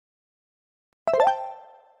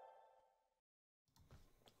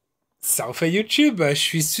Ça refait YouTube, je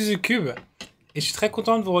suis Suzucube et je suis très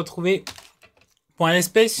content de vous retrouver pour un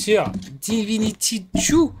espèce sur Divinity 2,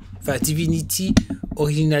 enfin Divinity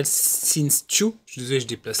Original Sins 2. Je suis désolé, je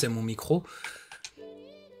déplaçais mon micro.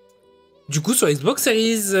 Du coup, sur Xbox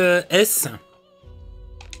Series S.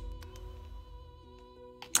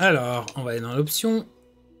 Alors, on va aller dans l'option.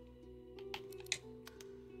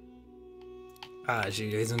 Ah,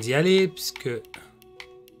 j'ai eu raison d'y aller puisque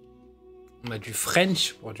on a du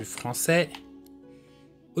French pour du français.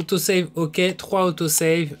 Autosave, ok. 3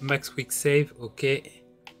 autosave. Max quick save, ok.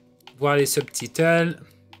 Voir les subtitles.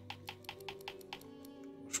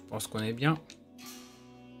 Je pense qu'on est bien.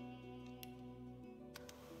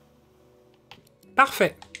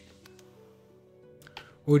 Parfait.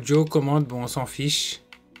 Audio, commande, bon, on s'en fiche.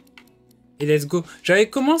 Et let's go. J'avais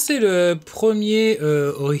commencé le premier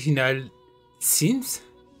Original Sims.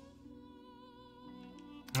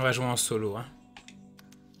 On va jouer en solo. Hein.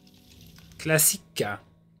 Classique. Ça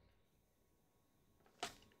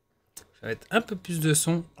va être un peu plus de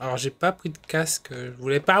son. Alors, j'ai pas pris de casque. Je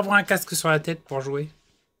voulais pas avoir un casque sur la tête pour jouer.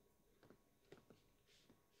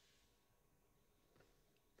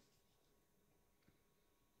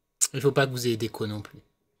 Il faut pas que vous ayez d'écho non plus.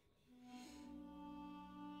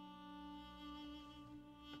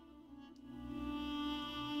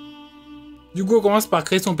 Du coup, on commence par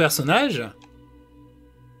créer son personnage.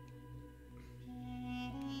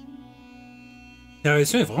 La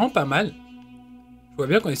résolution est vraiment pas mal. Je vois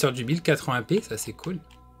bien qu'on est sur du 1080p, ça c'est cool.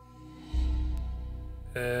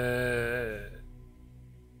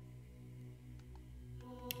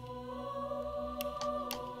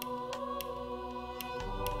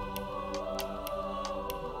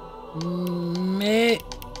 Mais...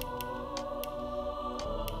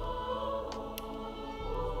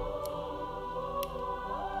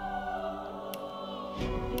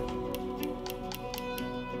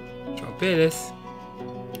 je suis en PLS.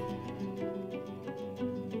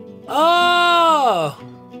 Oh!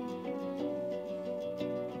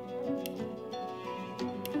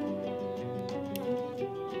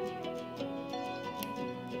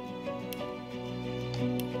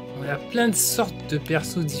 On a plein de sortes de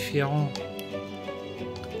persos différents.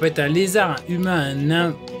 On peut être un lézard, un humain, un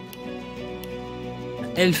nain,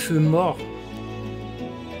 un elfe mort,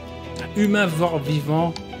 un humain mort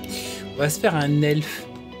vivant. On va se faire un elfe.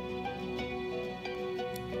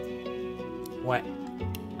 Ouais.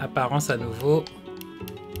 Apparence à nouveau.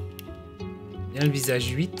 Bien le visage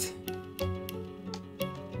 8.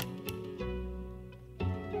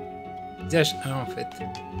 Visage 1 en fait.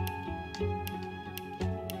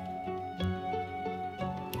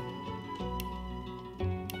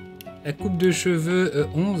 La coupe de cheveux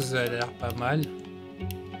 11 a l'air pas mal.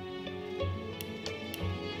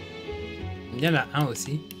 Bien la 1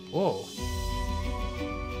 aussi. Oh.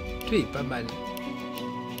 Tu es pas mal.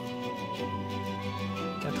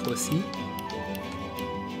 4 aussi.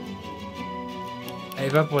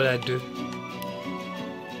 Elle va pour la 2.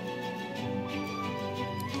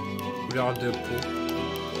 Couleur de peau.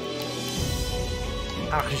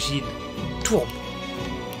 Argile. Tourbe.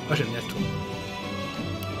 Oh, j'aime bien tourbe.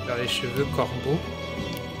 Vers les cheveux, corbeau.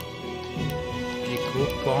 Gecko,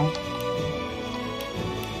 pan.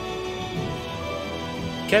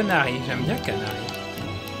 Canari. J'aime bien canari.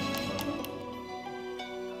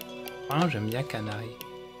 Ah, j'aime bien canari.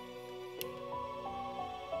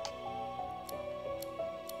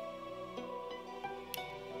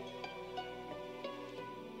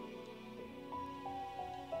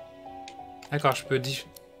 D'accord, je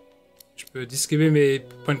peux distribuer mes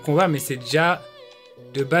points de combat, mais c'est déjà...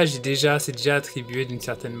 De base, c'est déjà attribué d'une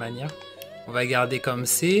certaine manière. On va garder comme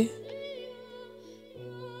c'est.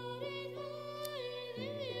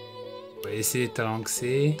 On va laisser les talents que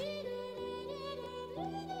c'est.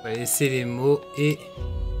 On va laisser les mots et...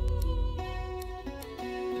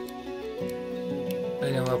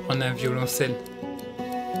 Allez, on va prendre un violoncelle.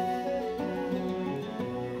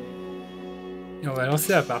 Et on va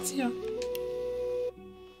lancer la partie. Hein.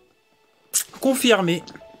 Confirmé.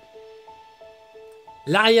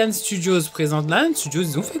 L'Ariane Studios présente. L'Ariane Studios,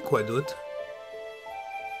 ils ont fait quoi d'autre?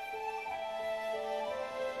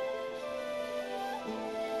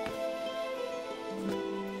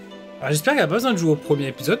 Alors j'espère qu'il n'y a pas besoin de jouer au premier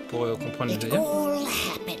épisode pour comprendre le délire.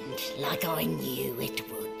 Like I knew it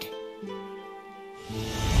would.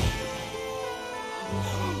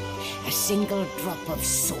 A single drop of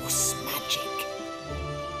source magic.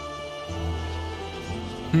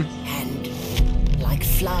 And like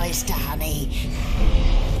flies to honey,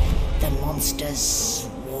 the monsters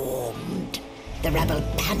swarmed. The rebel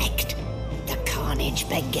panicked. The carnage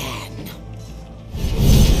began.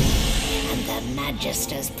 And The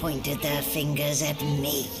Magisters pointed their fingers at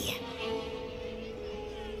me.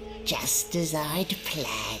 Just as I'd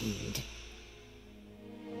planned.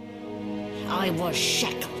 I was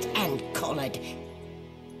shackled and collared,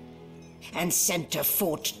 and sent to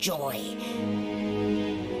Fort Joy.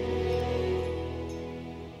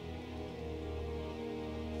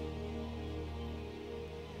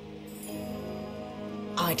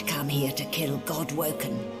 I'd come here to kill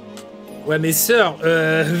Godwoken. Ouais, mais sœur,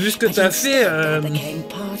 vu ce que t'as fait,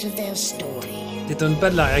 t'étonnes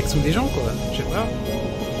pas de la réaction des gens, quoi. Je sais pas.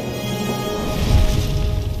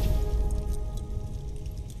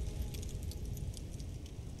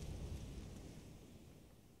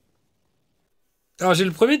 Alors, j'ai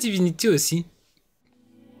le premier Divinity aussi.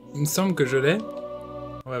 Il me semble que je l'ai.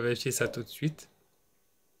 On va vérifier ça tout de suite.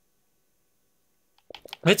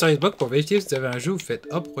 En fait, sur Xbox, pour vérifier si vous avez un jeu, vous faites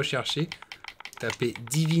hop, rechercher. Tapez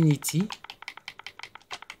Divinity.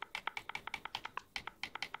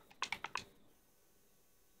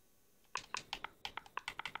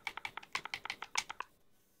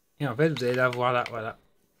 Et en fait, vous allez la voir là, voilà.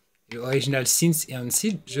 Et Original Sins et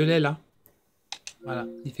Unsealed, je l'ai là. Voilà,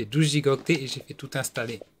 il fait 12 gigaoctets et j'ai fait tout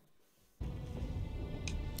installer.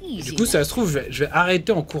 Et du coup, ça se trouve, je vais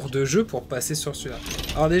arrêter en cours de jeu pour passer sur celui-là.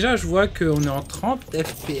 Alors déjà, je vois qu'on est en 30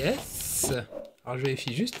 FPS. Alors je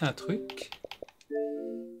vérifie juste un truc.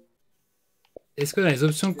 Est-ce que dans les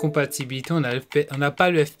options de compatibilité, on n'a pas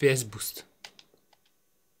le FPS boost?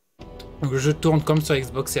 Donc je tourne comme sur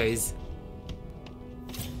Xbox Series.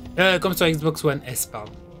 Comme sur Xbox One S,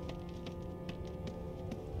 pardon.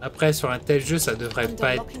 Après, sur un tel jeu, ça devrait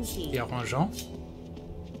pas être dérangeant.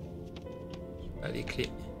 Les clés.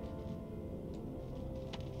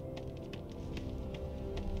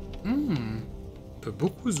 On peut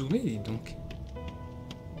beaucoup zoomer, dis donc.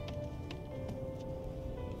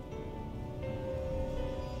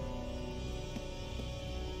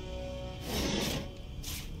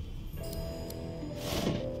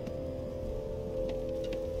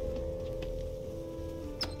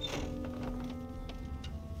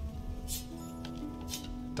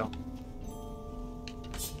 Attends.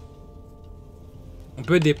 On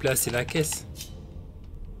peut déplacer la caisse.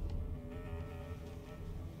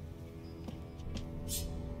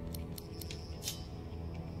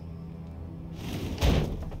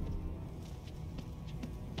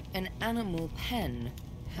 An animal pen.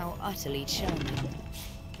 How utterly charming.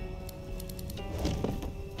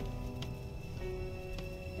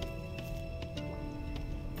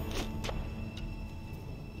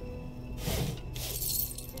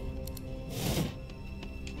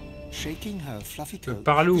 Shaking her fluffy coat,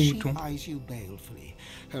 parler au she mouton. eyes you balefully,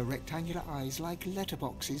 her rectangular eyes like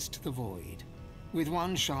letterboxes to the void. With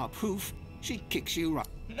one sharp hoof, she kicks you right.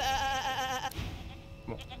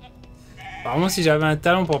 Bon. Apparemment, si j'avais un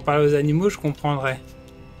talent pour parler aux animaux, je comprendrais.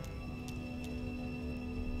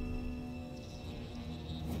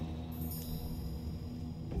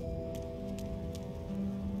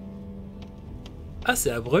 Ah, c'est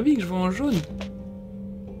la brebis que je vois en jaune.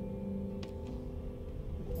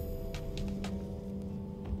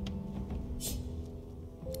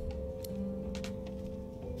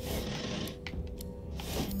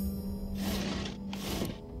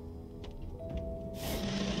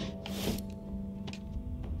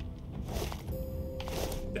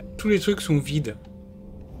 Tous les trucs sont vides.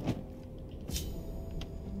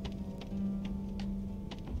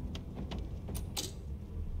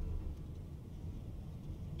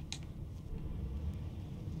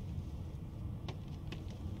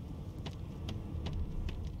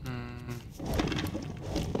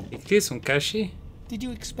 Les clés sont cachées. Did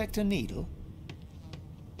you expect a needle?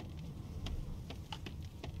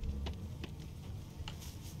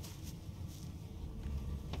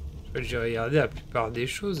 J'ai regardé la plupart des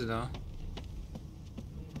choses là.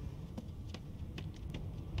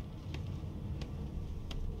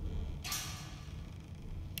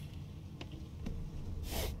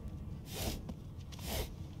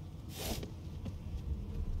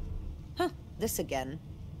 Huh, this again.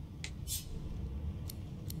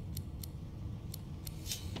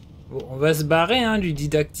 Bon, on va se barrer hein, du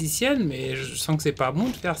didacticiel, mais je sens que c'est pas bon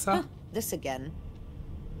de faire ça. Huh, this again.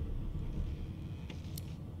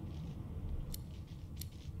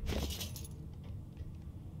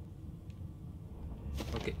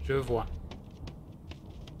 Ok, je vois.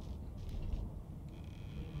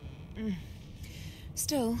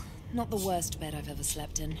 Still, not the worst bed I've ever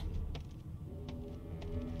slept in.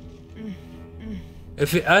 Elle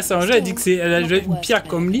fait ah, ça elle dit que c'est elle a une pierre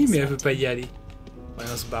comme lit, mais elle veut pas y aller. Ouais,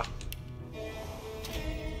 on se barre.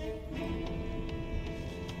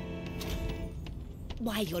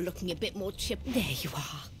 Why, you're looking a bit more chipped. There you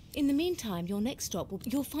are. In the meantime, your next stop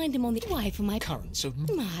you'll find him on the way for my Currents of...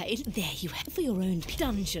 my. There you have for your own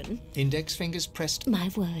dungeon. Index fingers pressed.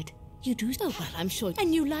 My word, you do so well, I'm sure. A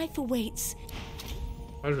new life awaits.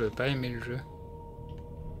 Oh, je veux pas aimer le jeu.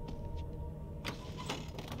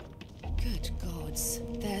 Good gods,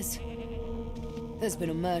 there's been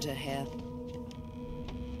a murder here.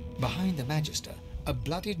 Behind the Magister, a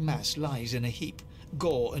bloodied mass lies in a heap.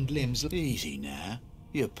 Gore and limbs... Easy now.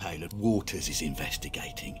 Your Pilot Waters is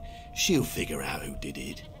investigating. She'll figure out who did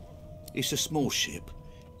it. It's a small ship.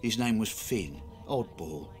 His name was Finn.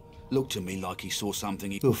 Oddball. Looked to me like he saw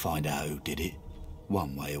something. We'll find out who did it.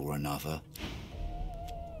 One way or another.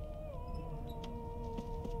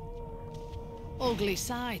 Ugly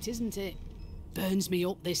sight, isn't it? Burns me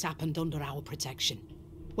up this happened under our protection.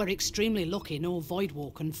 We're extremely lucky no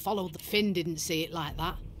Voidwalker followed. Finn didn't see it like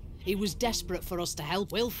that. He was desperate for us to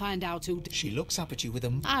help. We'll find out who... She looks up at you with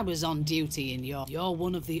a... I was on duty in your... You're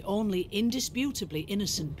one of the only indisputably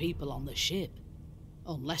innocent people on the ship.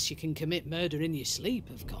 Unless you can commit murder in your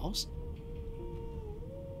sleep, of course.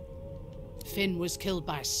 Finn was killed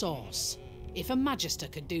by Source. If a Magister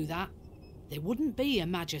could do that, there wouldn't be a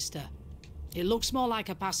Magister. It looks more like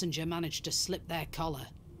a passenger managed to slip their collar.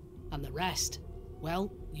 And the rest,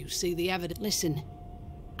 well, you see the evidence. Listen,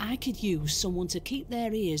 I could use someone to keep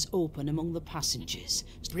their ears open among the passengers.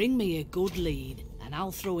 Bring me a good lead, and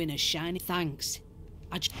I'll throw in a shiny thanks.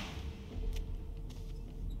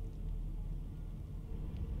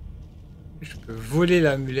 Je peux voler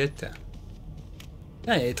l'amulette.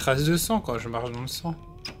 Ah, il y a des traces de sang quand je marche dans le sang.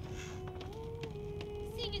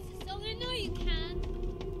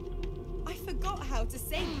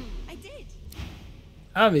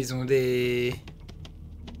 Ah, mais ils ont des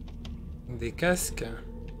casques.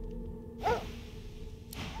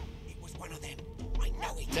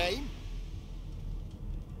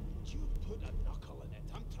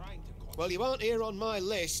 Well, you aren't here on my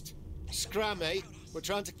list. Scrammy, we're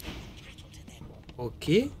trying to...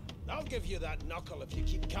 Ok. I'll give you that knuckle if you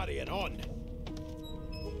keep carrying on.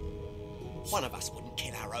 One of us wouldn't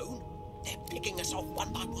kill our own. They're picking us off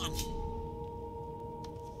one by one.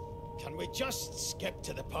 Can we just skip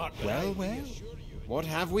to the part Well, what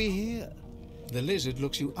have we here? The lizard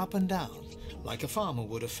looks you up and down, like a farmer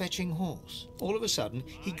would a fetching horse. All of a sudden,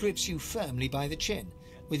 he grips you firmly by the chin,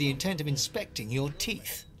 with the intent of inspecting your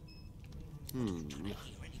teeth.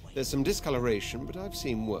 There's some discoloration, but I've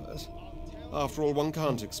seen worse. After all, one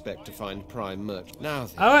can't expect to find prime merch. Now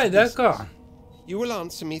then, Ah ouais, d'accord. you will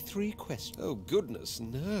answer me 3 questions. Oh, goodness,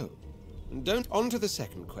 no. And don't... On to the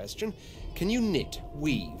second question. Can you knit,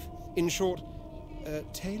 weave? In short,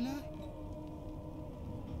 tailor?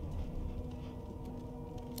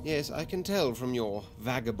 Yes, I can tell from your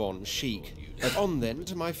vagabond chic. On then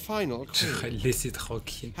to my final query. Laissez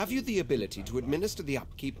tranquille. Have you the ability to administer the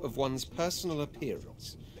upkeep of one's personal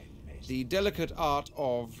appearance? The delicate art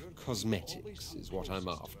of cosmetics is what I'm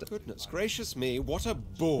after. Goodness gracious me, what a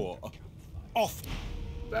bore. Off.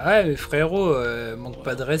 Bah ouais, mais frérot, manque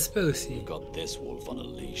pas de respect aussi. We've got this wolf on a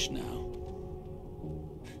leash now.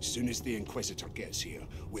 As soon as the Inquisitor gets here,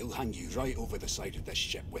 we'll hang you right over the side of this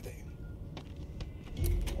ship with him.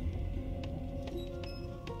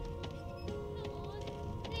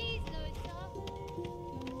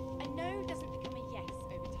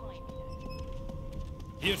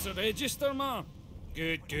 Here's the register, ma'am.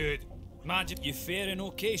 Good, good. Imagine you faring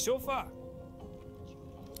okay so far.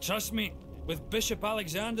 Trust me, with Bishop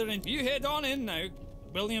Alexander and you head on in now,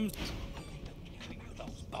 Williams.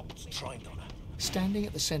 Standing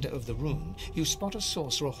at the center of the room, you spot a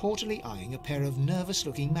sorcerer haughtily eyeing a pair of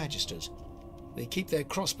nervous-looking magisters. They keep their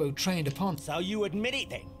crossbow trained upon... So you admit it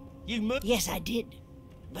then? You Yes, I did.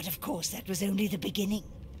 But of course, that was only the beginning.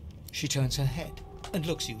 She turns her head and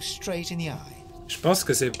looks you straight in the eye. Je pense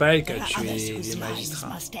que c'est pas elle qui a There are tué others les whose lives magistrats.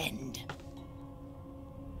 must end.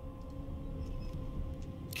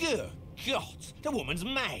 Good God, the woman's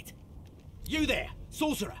mad. You there,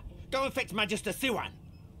 sorcerer, go and fetch Magister Siwan.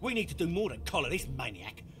 We need to do more than collar this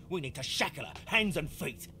maniac. We need to shackle her, hands and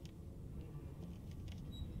feet.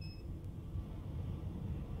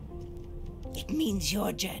 It means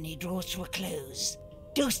your journey draws to a close.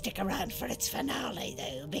 Do stick around for its finale,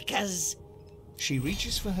 though, because... She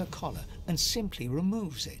reaches for her collar and simply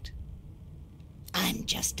removes it. I'm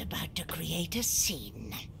just about to create a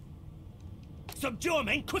scene. Subdue her,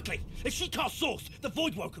 men, quickly! If she casts Source, the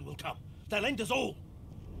Voidwoken will come. They'll end us all.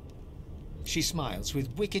 She smiles with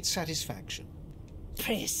wicked satisfaction.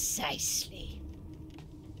 Precisely.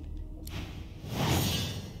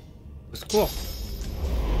 Au secours.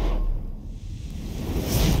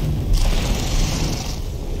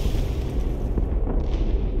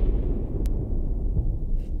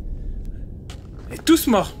 tous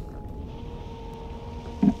morts.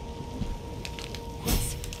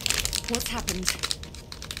 What's happened?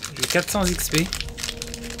 J'ai 400 XP.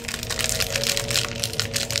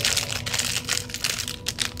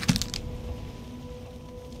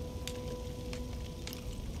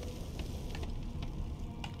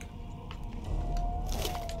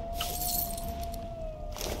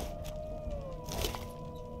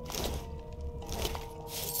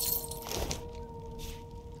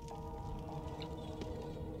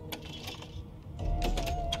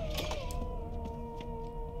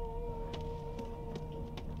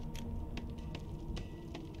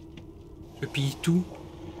 Je pille tout.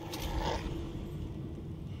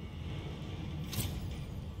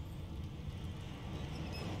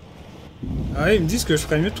 Ah ouais, ils me disent que je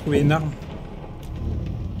ferais mieux de trouver une arme.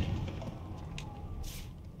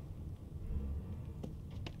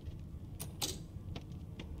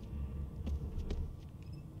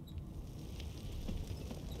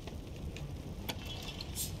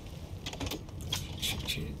 Je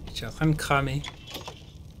suis en train de cramer.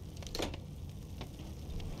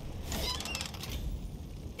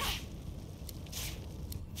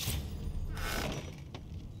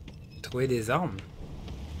 Trouver des armes.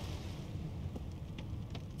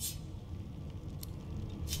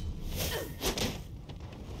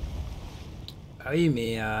 Ah oui,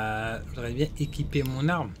 mais je voudrais bien équiper mon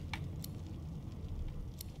arme.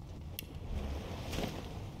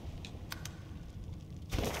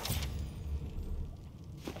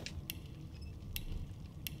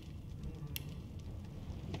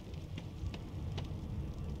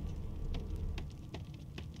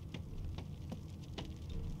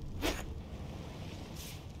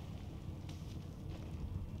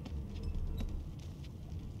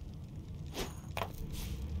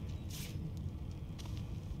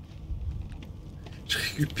 Je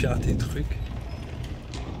récupère des trucs.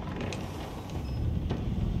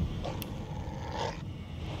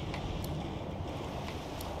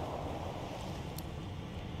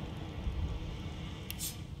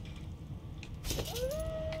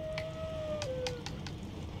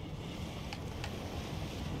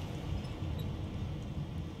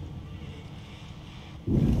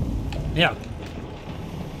 Merde.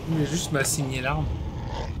 Il voulait juste m'assigner l'arme.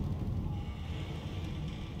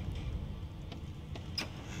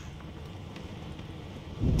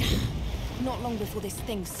 Not long before this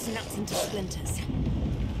thing snaps into splinters.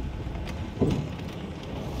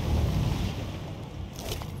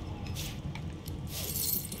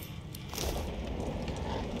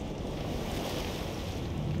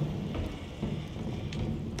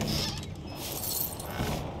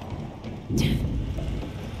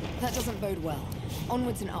 That doesn't bode well.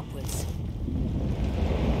 Onwards and upwards.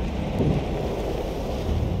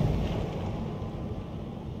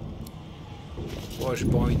 Oh, j'ai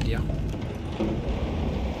pas envie de lire.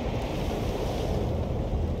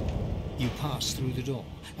 You pass through the door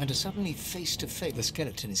and are suddenly face to face. The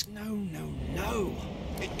skeleton is... No.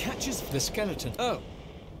 It catches... The skeleton... Oh.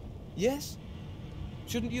 Yes?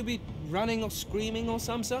 Shouldn't you be running or screaming or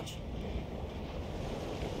some such?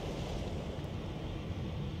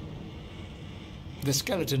 The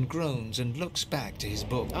skeleton groans and looks back to his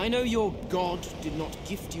book. I know your god did not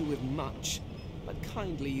gift you with much, but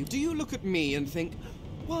kindly you... Do you look at me and think,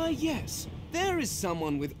 why yes, there is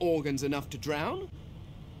someone with organs enough to drown?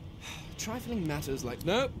 Trifling matters like,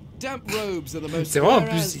 no, damp robes are the most... C'est vrai, en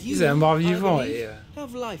plus, ils ont un mort vivant et...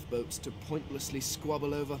 have lifeboats to pointlessly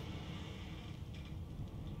squabble over.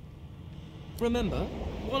 Remember,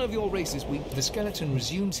 one of your races we... The skeleton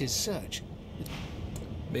resumes his search.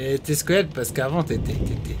 Mais t'es squelette parce qu'avant t'étais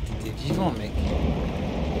vivant, mec.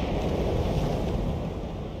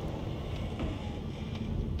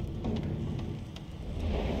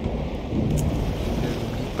 Ne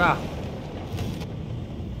l'oublie pas.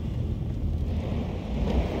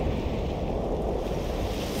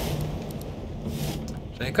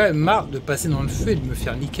 J'avais quand même marre de passer dans le feu et de me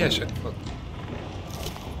faire niquer à chaque fois.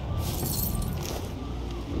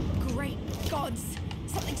 Great gods!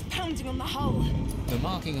 Something's pounding on the hull. The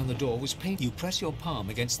marking on the door was painted. You press your palm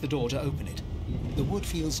against the door to open it. The wood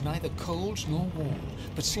feels neither cold nor warm,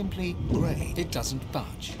 but simply grey. It doesn't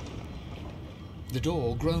budge. The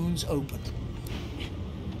door groans open.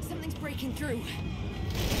 Something's breaking through.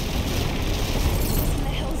 What in the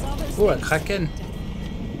hells are those Oh, un things? kraken.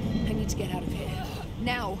 I need to get out of here.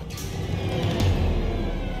 Now.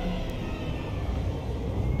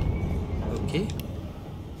 Ok.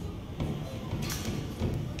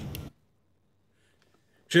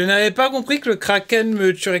 Je n'avais pas compris que le kraken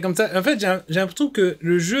me tuerait comme ça. En fait, j'ai l'impression que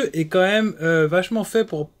le jeu est quand même vachement fait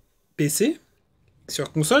pour PC.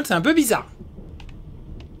 Sur console, c'est un peu bizarre.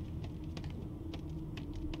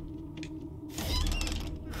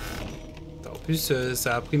 plus,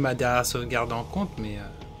 ça a pris ma dernière sauvegarde en compte, mais...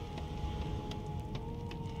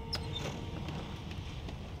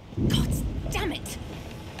 God damn it!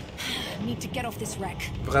 I need to get off this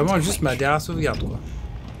wreck. Vraiment juste ma dernière sauvegarde, quoi.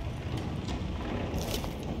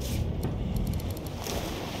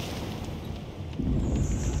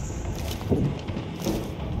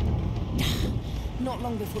 Not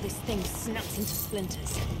long before this thing snaps into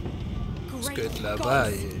splinters. Parce que Great là-bas...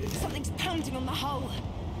 gods, something's pounding on the hull.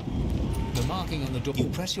 The marking on the door, you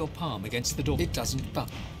press your palm against the door, it doesn't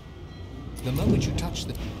bump. The moment you touch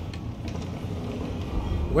the...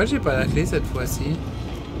 Pourquoi j'ai pas la clé cette fois-ci?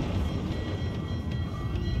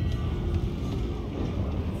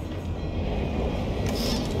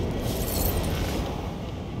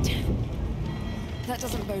 That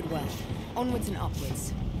doesn't bode well. Onwards and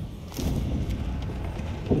upwards.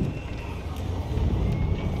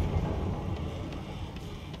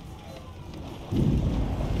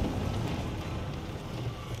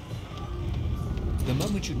 The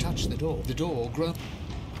moment you touch the door grows...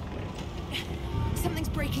 Something's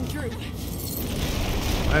breaking through.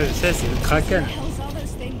 Ouais, je sais, c'est le What the Kraken. hells are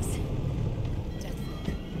those things?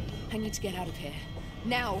 Deathloop. I need to get out of here.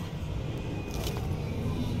 Now!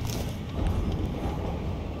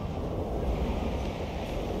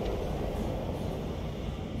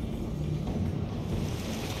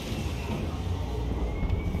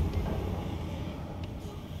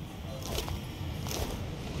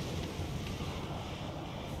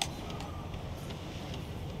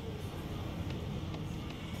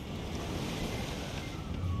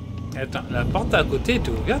 Attends, la porte à côté était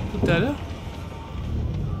ouverte tout à l'heure?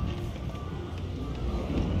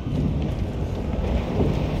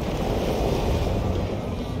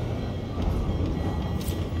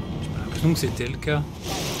 J'ai l'impression que c'était le cas.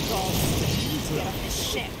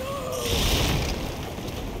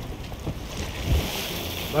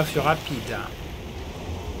 Bah, fut rapide. Hein.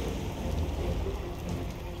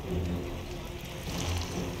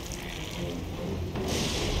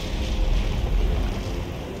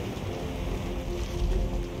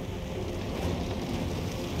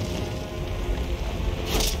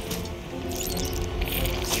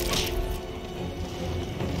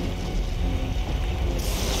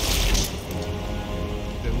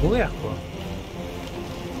 Mourir quoi.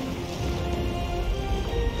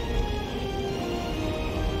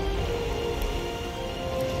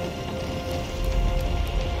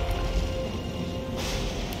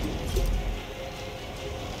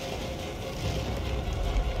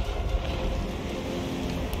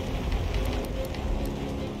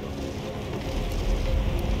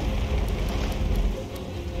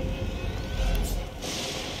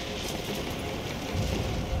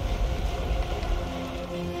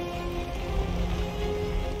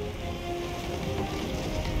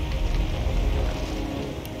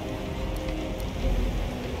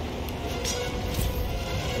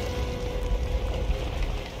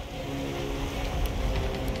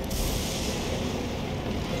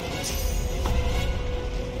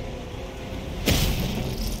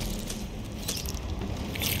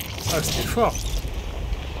 Ah, c'était fort.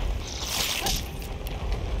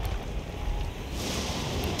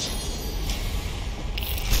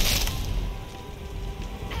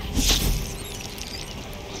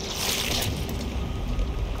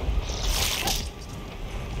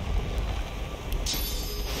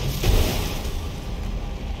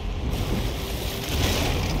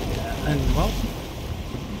 Un mort.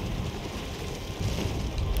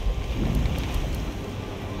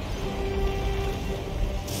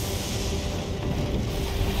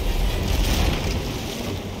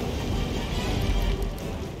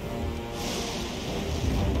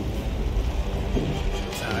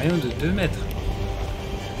 rayon de 2 mètres.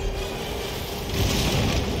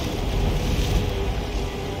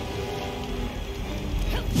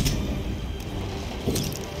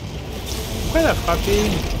 Pourquoi elle a frappé?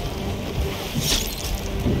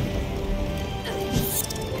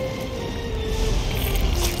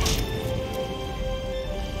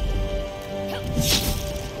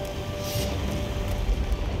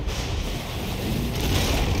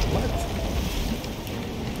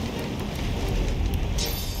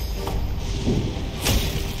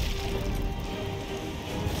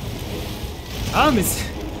 Ah mais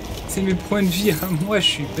c'est mes points de vie, hein. Moi je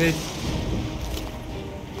suis bête.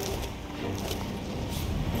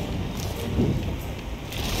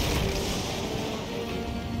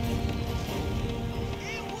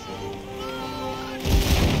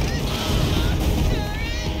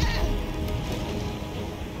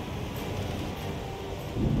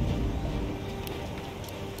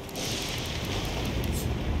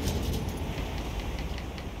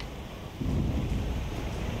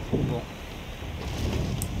 Bon.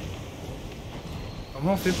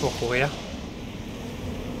 Comment on fait pour courir?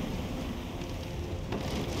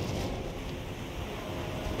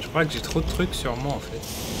 Je crois que j'ai trop de trucs sur moi en fait.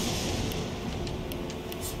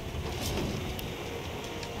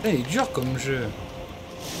 Il est dur comme jeu.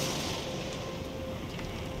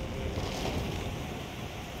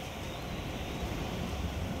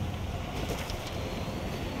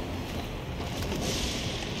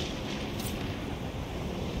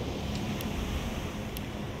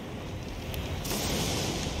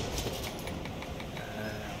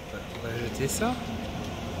 On va jeter ça.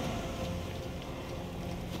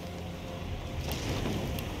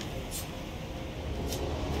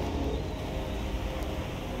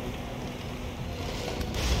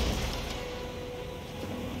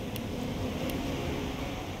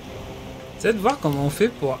 J'essaie de voir comment on fait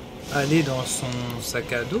pour aller dans son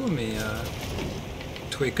sac à dos, mais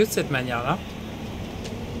trouver que de cette manière-là.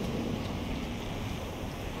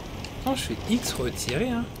 Quand je fais X retirer,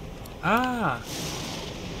 hein. Ah!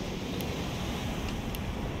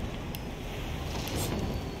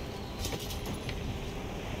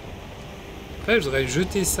 Après, je voudrais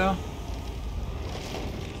jeter ça.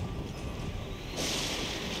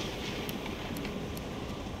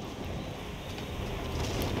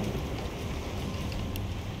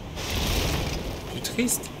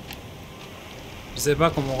 Triste. Je sais pas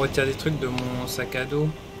comment on retire des trucs de mon sac à dos.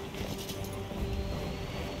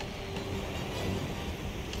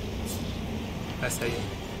 Ah, ça y est.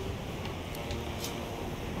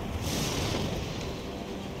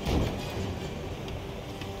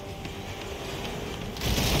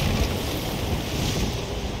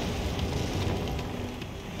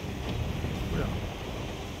 Oula.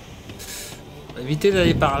 On va éviter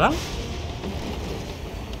d'aller par là.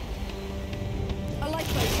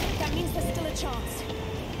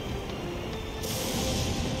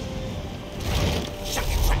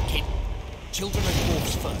 Children and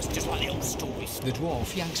dwarfs first, just like the old stories. The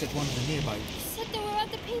dwarf yanks at one of the nearby. You said there were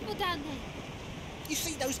other people down there. You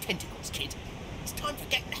see those tentacles, kid? It's time for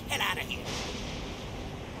getting the hell out of here.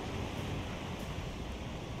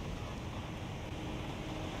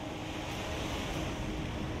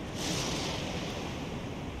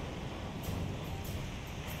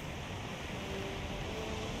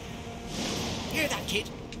 Hear that, kid?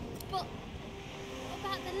 But what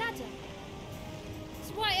about the ladder?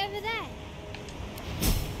 It's right over there.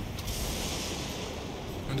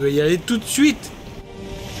 On doit y aller tout de suite.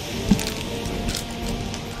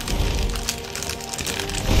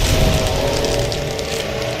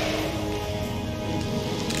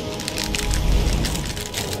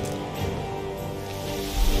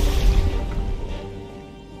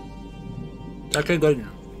 Sacré gueule.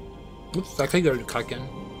 Oups, sacré gueule, Kraken.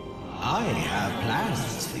 I have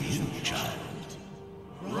plans for you, child.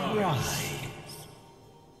 Rise.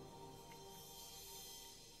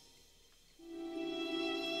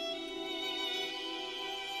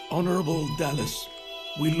 Honorable Dallas,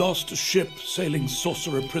 we lost a ship sailing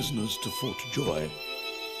sorcerer prisoners to Fort Joy.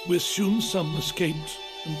 We assume some escaped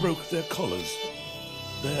and broke their collars.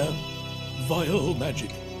 Their vile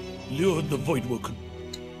magic lured the Voidwoken.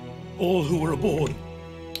 All who were aboard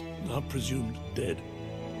are presumed dead.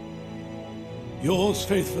 Yours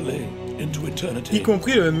faithfully into eternity. Y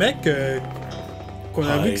compris le mec qu'on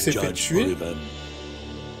a vu qui s'est fait tuer.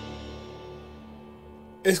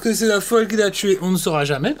 Est-ce que c'est la folle qui l'a tué? On ne saura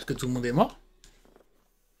jamais, parce que tout le monde est mort.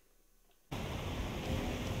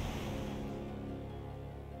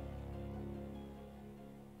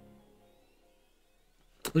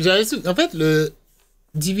 En fait, le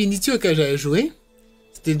Divinity auquel j'avais joué,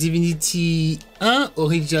 c'était Divinity 1,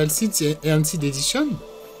 Original Sin et Ancient Edition.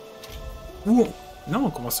 Ou... Non,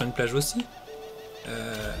 on commence sur une plage aussi.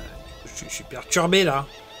 Je suis perturbé, là.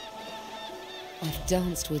 I've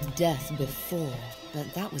danced with death before.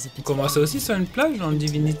 On commence aussi sur une plage dans le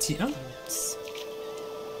Divinity 1.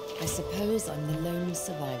 I suppose I'm the lone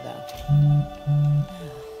survivor.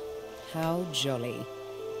 How jolly.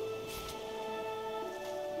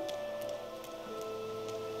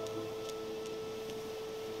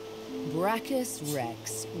 Brachus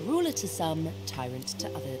Rex, ruler to some, tyrant to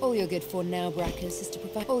others. All you're good for now, Brachus, is to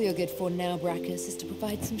provide. All you're good for now, Brachus, is to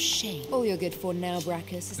provide some shame. All you're good for now,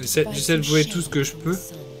 Brachus, is to provide some shame. J'essaie de jouer tout ce que je peux.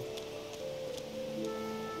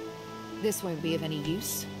 This won't be of any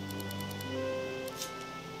use.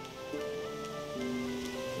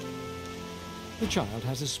 The child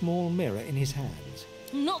has a small mirror in his hands.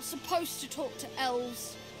 I'm not supposed to talk to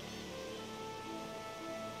elves.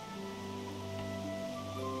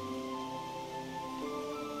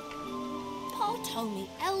 Pa told me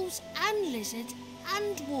elves and lizards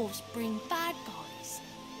and dwarves bring bad guys.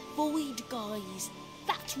 Void guys.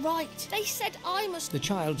 That's right. They said I must... The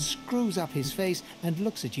child screws up his face and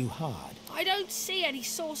looks at you hard. I don't see any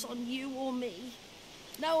source on you or me.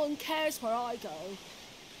 No one cares where I go.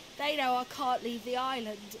 They know I can't leave the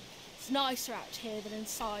island. It's nicer out here than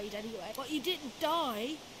inside anyway. But you didn't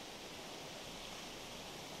die.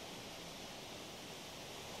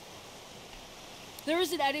 There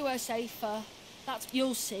isn't anywhere safer. That's...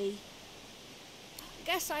 You'll see. I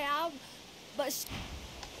guess I am, but...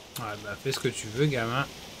 Ouais, bah fais ce que tu veux, gamin.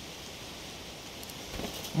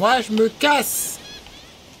 Moi, je me casse.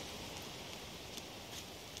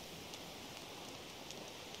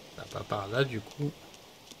 Ça va pas par là, du coup.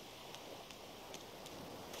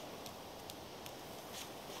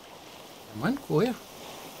 Il y a moyen de courir.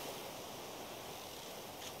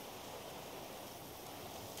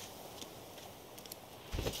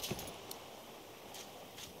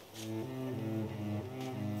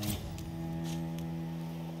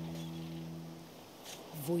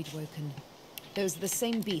 Voidwoken. Those are the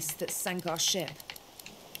same beasts that sank our ship.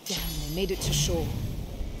 Damn, they made it to shore.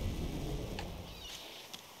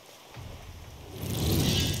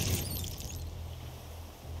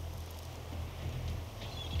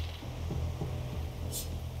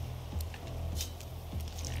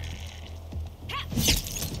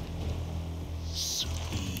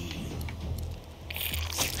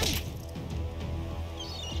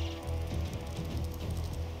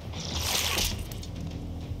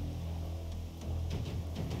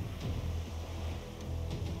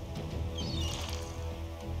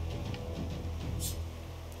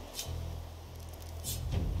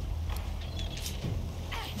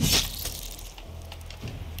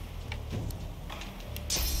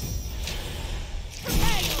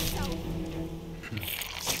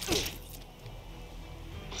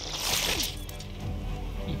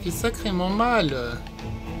 Il fait sacrément mal.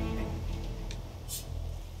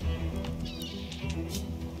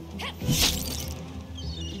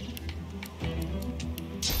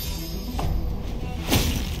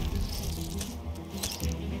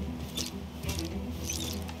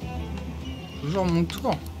 Toujours mon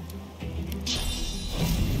tour.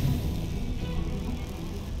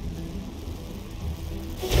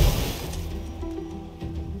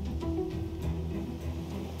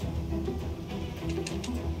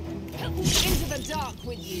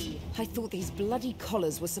 I thought these bloody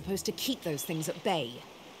collars were supposed to keep those things at bay.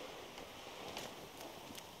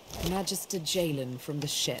 Magister Jalen from the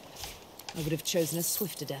ship. I would have chosen a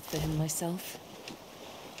swifter death for him myself.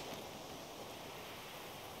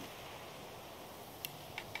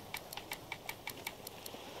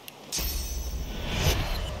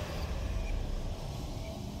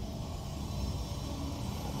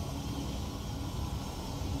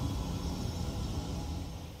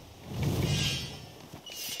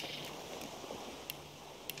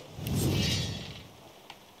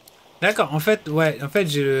 D'accord, en fait, ouais,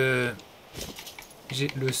 j'ai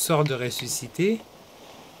le sort de ressusciter.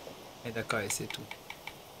 Et d'accord, et c'est tout.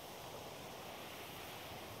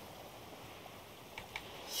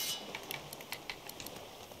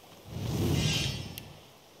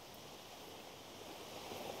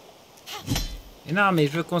 Mais non, mais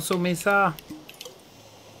je veux consommer ça.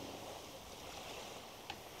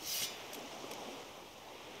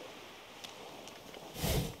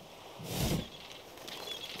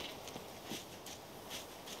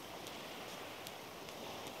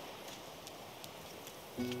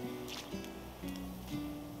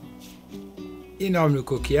 Énorme le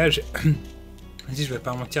coquillage. Si je vais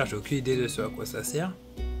pas mentir, j'ai aucune idée de ce à quoi ça sert.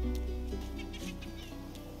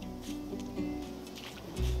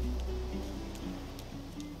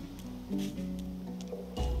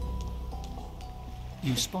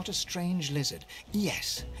 You spot a strange lizard.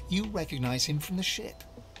 Yes, you recognize him from the ship.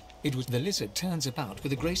 It was the lizard turns about with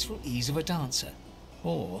the graceful ease of a dancer.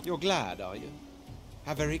 Or... You're glad, are you?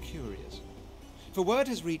 How very curious. For word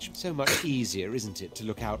has reached so much easier, isn't it, to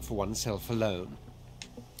look out for oneself alone?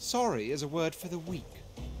 Sorry is a word for the weak.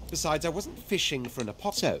 Besides, I wasn't fishing for an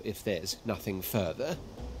apology, so if there's nothing further...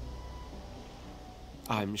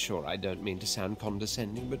 I'm sure I don't mean to sound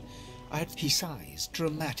condescending, but I had... He sighs,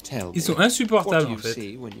 dramatic. Tell me, Ils sont insupportables, what do you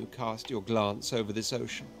see when you cast your glance over this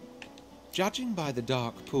ocean? Judging by the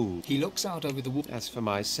dark pool, he looks out over the water. As for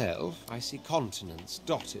myself, I see continents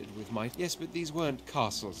dotted with my... Yes, but these weren't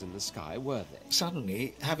castles in the sky, were they?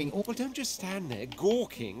 Suddenly, having all... Well, don't just stand there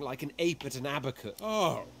gawking like an ape at an abacus.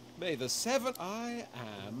 Oh, may the seven... I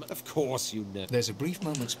am... Of course you know. There's a brief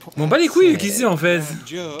moment's... Bon, bah les couilles, qui c'est en fait?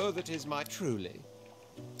 Dieux, that is my... Truly.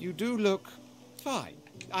 You do look fine.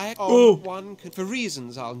 One can... For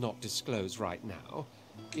reasons I'll not disclose right now.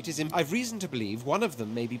 It is I've reason to believe one of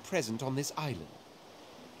them may be present on this island.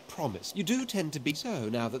 promise. You do tend to be so,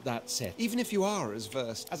 now that that's said. Even if you are as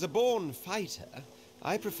versed. As a born fighter,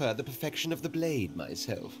 I prefer the perfection of the blade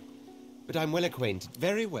myself. But I'm well acquainted.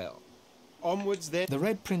 Very well. Onwards then. The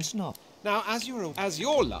Red Prince not. Now, as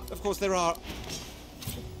your luck, of course there are...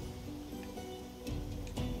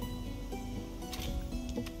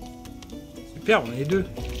 Super, on est deux.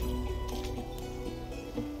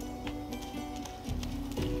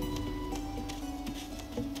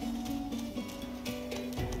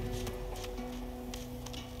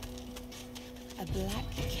 A black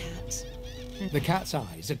cat. The cat's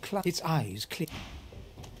eyes are its eyes clear.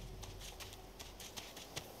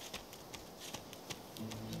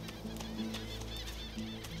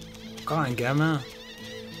 Encore un gamin.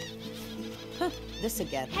 Huh, this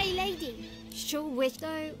again. Hey, lady. Sure wish,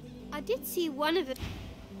 though. I did see one of it.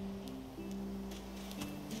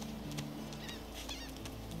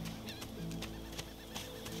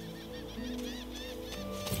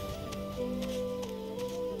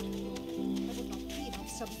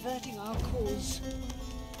 Subverting our cause.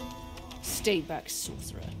 Stay back,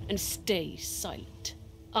 sorcerer, and stay silent.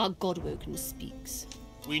 Our Godwoken speaks.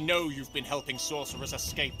 We know you've been helping sorcerers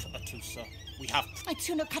escape, Atusa. We have... I'd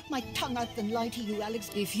sooner cut my tongue out than lie to you,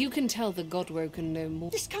 Alex. If you can tell the Godwoken no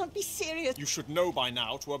more... This can't be serious. You should know by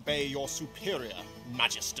now to obey your superior,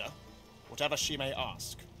 Magister, whatever she may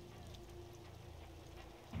ask.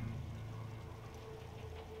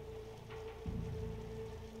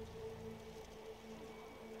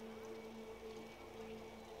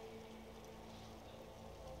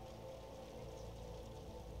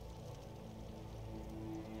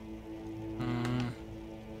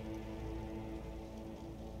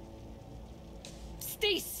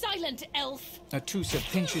 Stay silent, elf! Atusa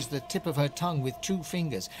pinches the tip of her tongue with 2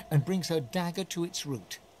 fingers and brings her dagger to its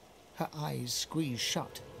root. Her eyes squeeze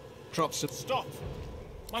shut. Drops of... Stop!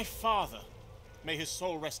 My father, may his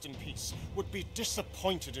soul rest in peace, would be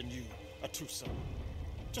disappointed in you, Atusa.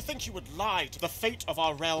 To think you would lie to the fate of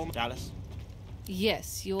our realm... Dallas?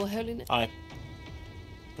 Yes, your holiness. I...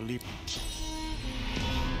 believe...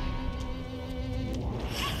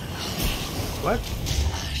 What?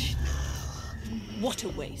 What a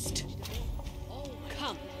waste. Oh,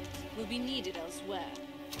 come. We'll be needed elsewhere.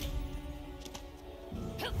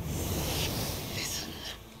 Listen.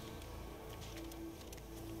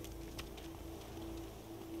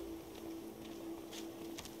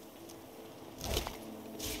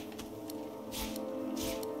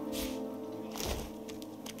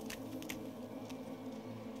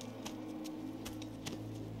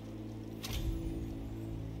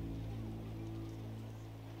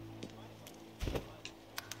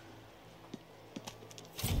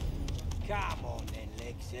 Come on then,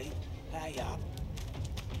 Lexi. Pay up.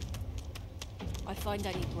 I find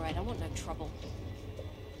I need bread. I want no trouble.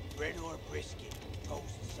 Bread or brisket, goes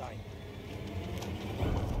the same.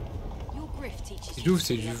 Your grift teaches C'est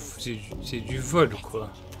ouf, c'est du vol, quoi.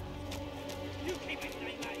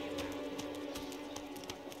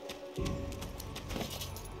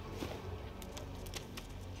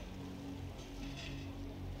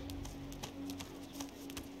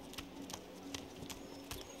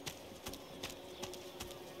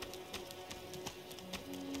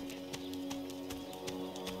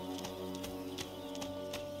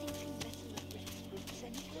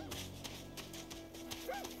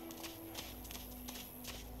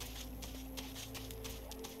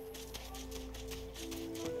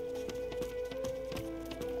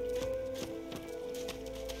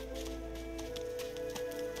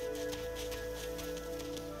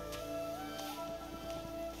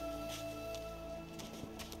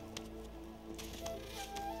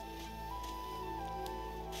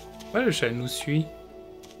 Ouais, le chat nous suit.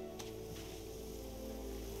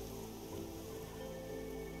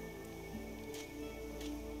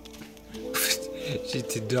 J'ai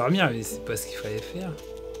été dormir, mais c'est pas ce qu'il fallait faire.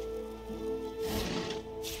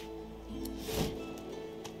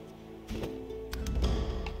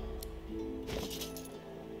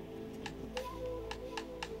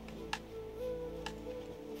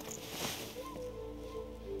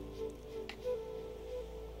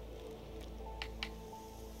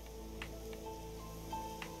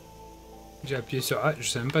 J'ai appuyé sur A, je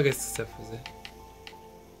sais même pas qu'est-ce que ça faisait.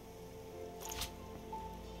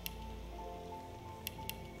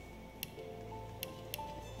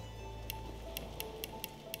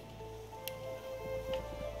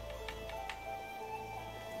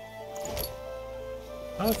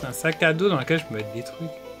 Ah, c'est un sac à dos dans lequel je peux mettre des trucs.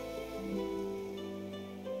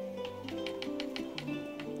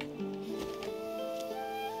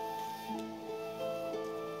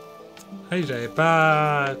 Ah, j'avais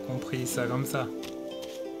pas compris ça comme ça.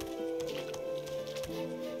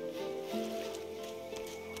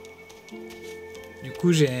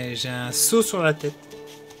 coup, j'ai un seau sur la tête.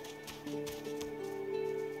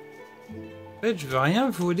 En fait, je veux rien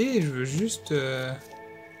voler, je veux juste...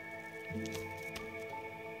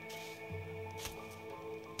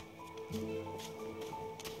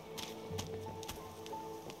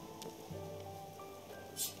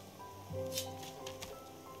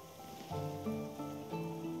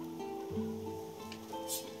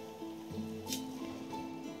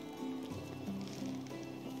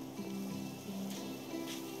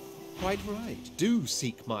 Quite right. Do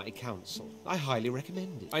seek my counsel. I highly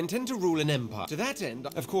recommend it. I intend to rule an empire. To that end,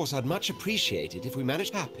 of course, I'd much appreciate it if we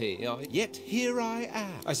managed happy. Yet here I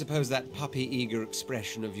am. I suppose that puppy-eager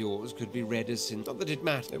expression of yours could be read as not that it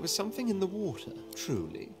mattered. There was something in the water,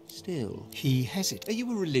 truly. Still. He hesitated. Are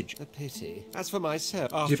you a religion? A pity. As for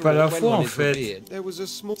myself, after J'ai pas la all, foi, when one en is fait. revered, there was a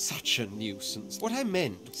small... Such a nuisance. What I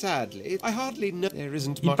meant, sadly, I hardly know... There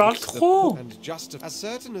isn't Il much... parle trop. And just as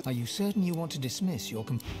certain as... Are you certain you want to dismiss your...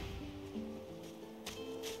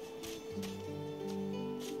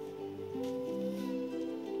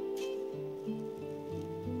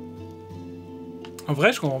 En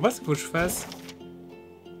vrai, je comprends pas ce qu'il faut que je fasse.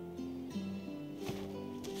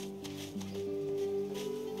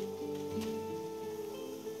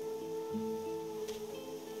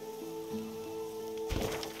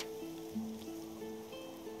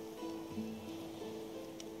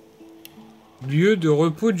 Lieu de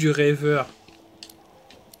repos du rêveur.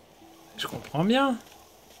 Je comprends bien.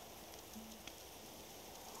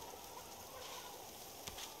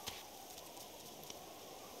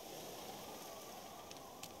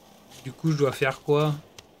 Du coup, je dois faire quoi?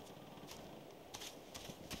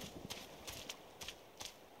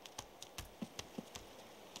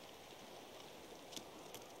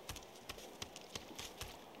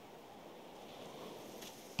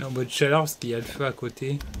 En mode chaleur parce qu'il y a le feu à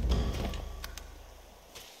côté.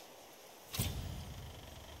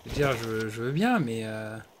 Je veux dire, je veux bien, mais...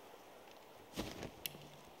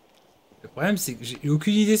 Le problème, c'est que j'ai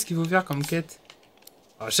aucune idée de ce qu'il faut faire comme quête.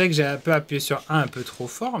 Alors, je sais que j'ai un peu appuyé sur un peu trop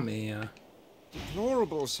fort, mais...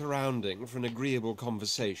 Deplorable surrounding for an agreeable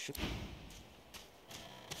conversation.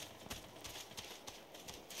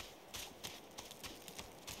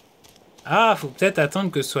 Ah, faut peut-être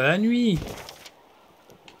attendre que ce soit la nuit.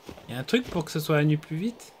 Il y a un truc pour que ce soit la nuit plus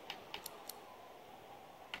vite.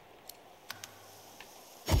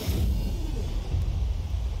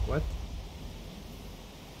 What?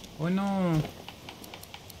 Oh non.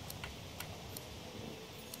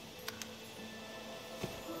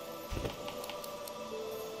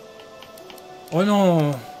 Oh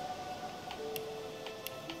non.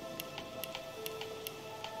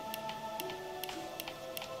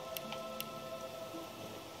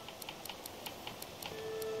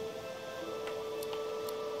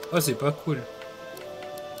 Oh, c'est pas cool.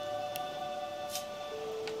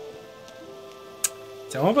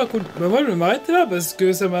 C'est vraiment pas cool. Bah moi, je vais m'arrêter là parce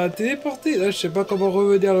que ça m'a téléporté. Là, je sais pas comment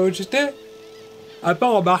revenir là où j'étais. À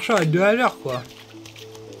part en marchant à 2 à l'heure, quoi.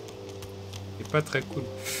 C'est pas très cool.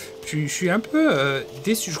 Je suis un peu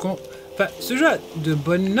déçu. Enfin, ce jeu a de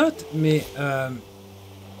bonnes notes, mais je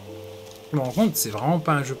me rends compte, c'est vraiment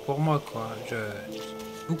pas un jeu pour moi, quoi. J'ai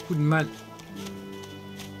beaucoup de mal.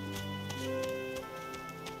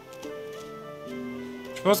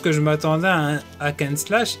 Je pense que je m'attendais à un hack and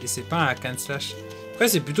slash et c'est pas un hack and slash. Après,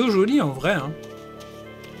 c'est plutôt joli en vrai, hein.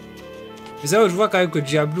 Mais ça, je vois quand même que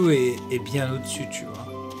Diablo est bien au-dessus, tu vois.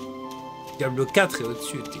 Diablo 4 est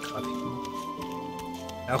au-dessus, graphiquement.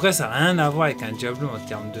 Après, ça n'a rien à voir avec un Diablo en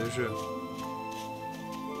termes de jeu.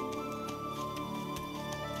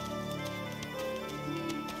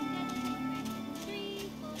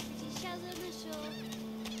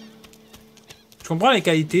 Je comprends les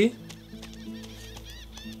qualités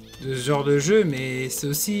de ce genre de jeu, mais c'est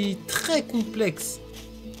aussi très complexe.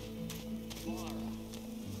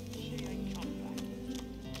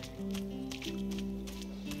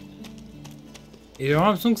 Et j'ai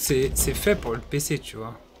vraiment l'impression que c'est fait pour le PC, tu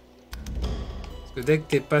vois. Parce que dès que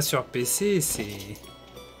t'es pas sur PC, c'est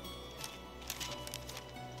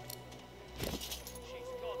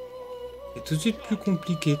tout de suite plus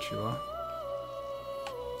compliqué, tu vois.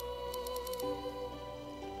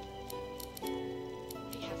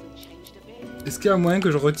 Est-ce qu'il y a moyen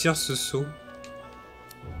que je retire ce saut?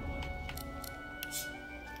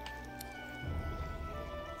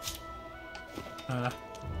 Voilà.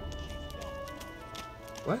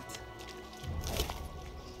 What?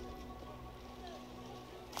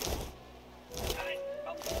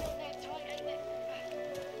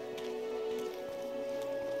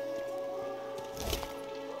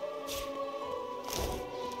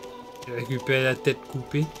 J'ai récupéré la tête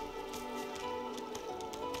coupée.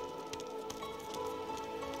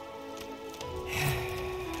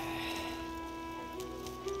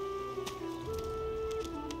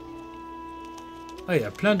 Ah, il y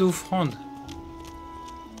a plein d'offrandes.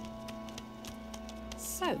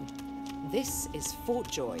 So, this is Fort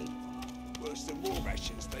Joy. Worse than war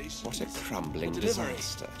rations, these. What a crumbling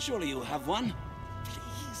disaster. Surely you'll have one.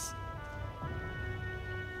 Please.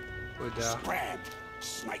 Scram,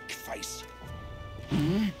 snake face.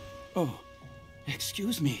 Hmm? Oh,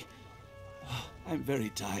 excuse me. Oh, I'm very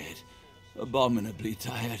tired. Abominably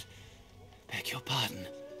tired. Beg your pardon.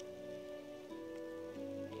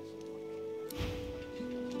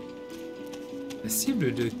 La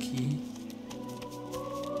cible de qui?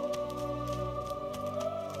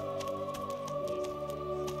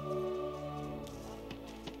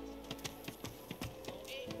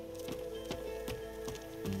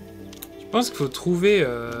 Je pense qu'il faut trouver...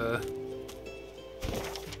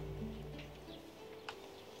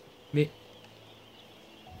 Mais...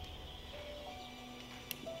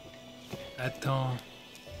 Attends...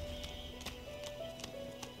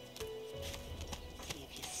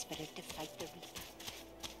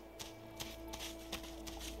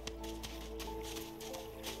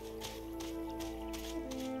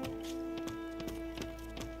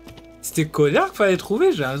 C'était Collard qu'il fallait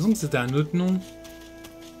trouver, j'ai l'impression que c'était un autre nom.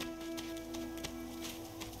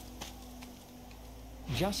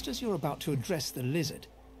 Just as you're about to address the lizard,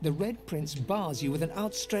 the Red Prince bars you with an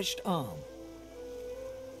outstretched arm.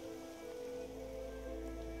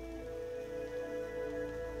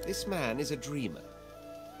 This man is a dreamer.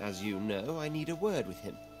 As you know, I need a word with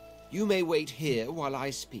him. You may wait here while I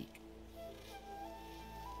speak.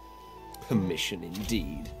 Permission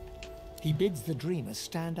indeed. He bids the dreamer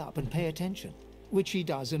stand up and pay attention, which he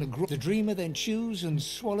does in a group. The dreamer then chews and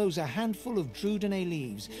swallows a handful of Aujourd'hui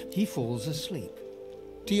leaves. He falls asleep.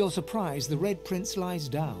 To your surprise, the Red Prince lies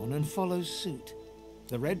down and follows suit.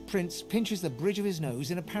 The Red Prince pinches the bridge of his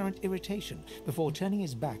nose in apparent irritation before turning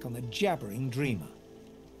his back on the jabbering dreamer.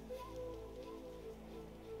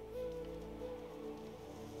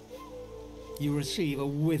 You receive a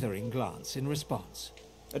withering glance in response.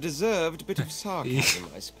 A deserved bit of sarcasm,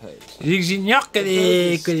 I suppose. J'ignore que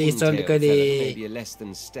les maybe a less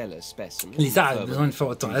than stellar specimen. Les arbres ont besoin de faire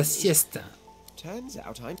autant la sieste. Turns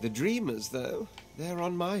out I'm the dreamers, though. They're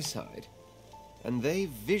on my side. And they've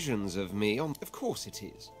visions of me on... Of course it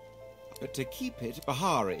is. But to keep it,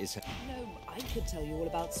 Bahara is... No, I could tell you all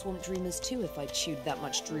about swamp dreamers too if I chewed that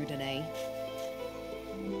much Aujourd'hui.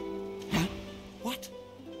 Huh? What?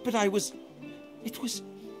 But I was... It was...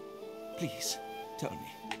 Please, tell me.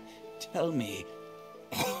 Tell me.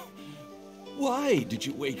 Why did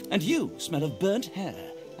you wake? And you smell of burnt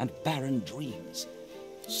hair and barren dreams.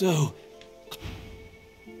 So...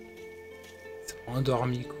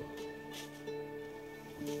 Endormi, quoi.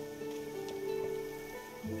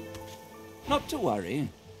 Not to worry.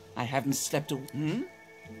 I haven't slept a... Hmm?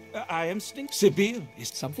 I am stink. Sibyl is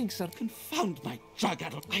something so... Confound my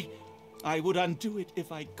drug-addled... I would undo it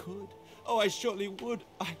if I could. Oh, I surely would.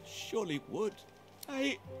 I surely would.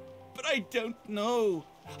 But I don't know.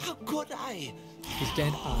 How could I? His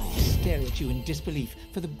dead eyes stare at you in disbelief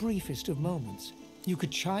for the briefest of moments. You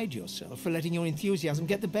could chide yourself for letting your enthusiasm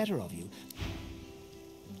get the better of you.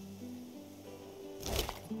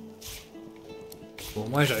 Bon,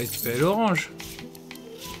 moi j'ai récupéré l'orange.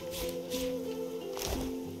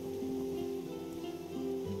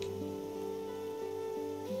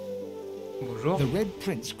 Bonjour. The Red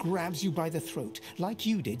Prince grabs you by the throat, like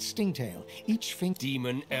you did Stingtail. Each finger...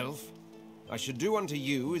 Demon elf, I should do unto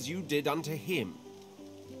you as you did unto him.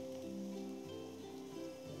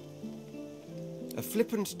 A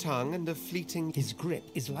flippant tongue and a fleeting... His grip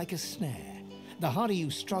is like a snare. The harder you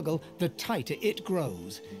struggle, the tighter it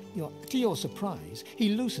grows. To your surprise, he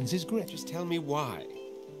loosens his grip. Just tell me why.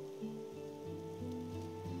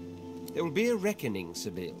 There will be a reckoning,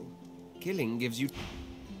 Sibyl. Killing gives you...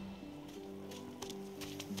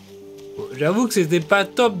 J'avoue que c'était pas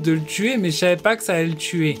top de le tuer, mais je savais pas que ça allait le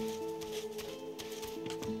tuer.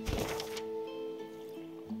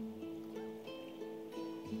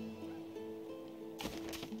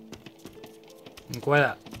 Donc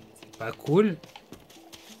voilà, c'est pas cool.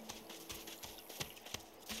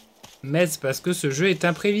 Mais c'est parce que ce jeu est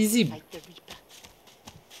imprévisible.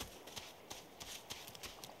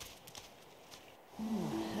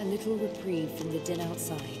 A little reprieve from the din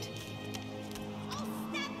outside.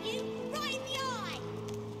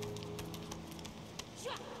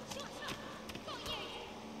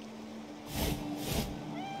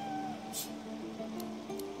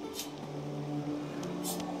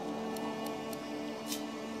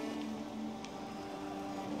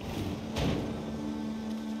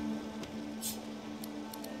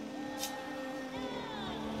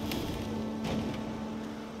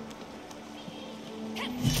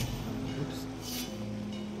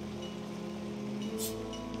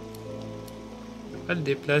 Pas le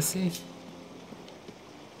déplacer.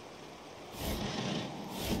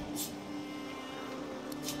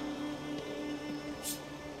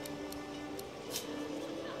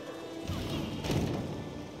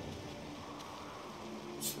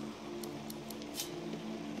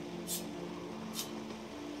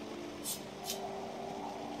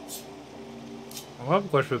 On voit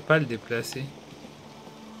pourquoi je peux pas le déplacer.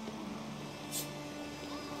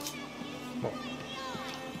 Bon.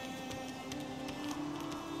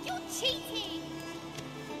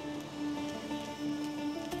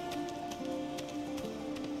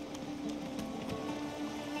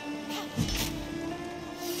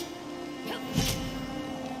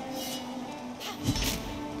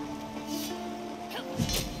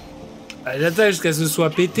 Allez, j'attends jusqu'à ce soit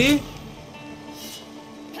pété.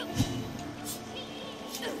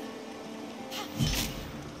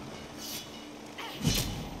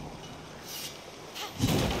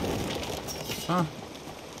 Ah.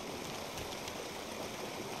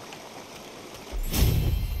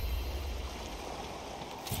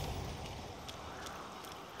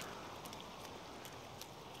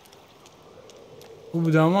 Au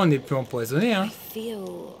bout d'un moment, on n'est plus empoisonné, hein. I feel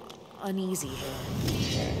uneasy here.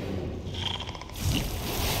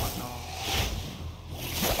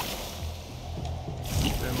 Je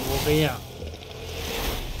vais mourir.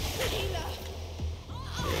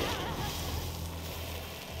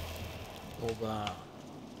 Bon bah...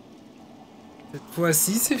 Cette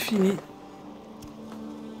fois-ci, c'est fini.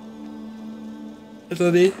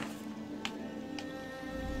 Attendez.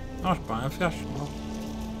 Non, je peux rien faire, je suis mort.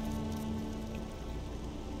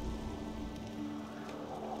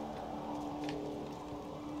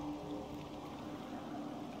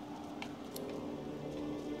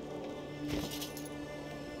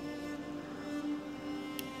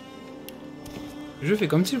 Je fais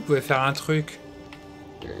comme si je pouvais faire un truc.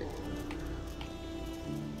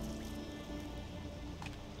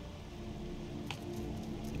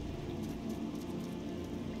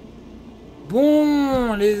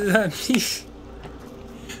 Bon, les amis,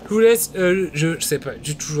 je vous laisse. Je sais pas,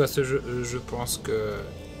 j'ai toujours joué à ce jeu. Je pense que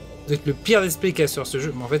vous êtes le pire d'esprit qu'il y a sur ce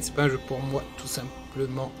jeu, mais en fait, c'est pas un jeu pour moi, tout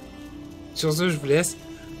simplement. Sur ce, je vous laisse.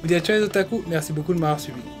 Vous dites ciao les otaku, merci beaucoup de m'avoir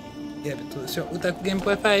suivi. Et à bientôt sur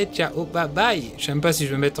otakugame.fr et ciao, bye bye. Je sais même pas si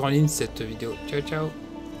je vais mettre en ligne cette vidéo. Ciao, ciao.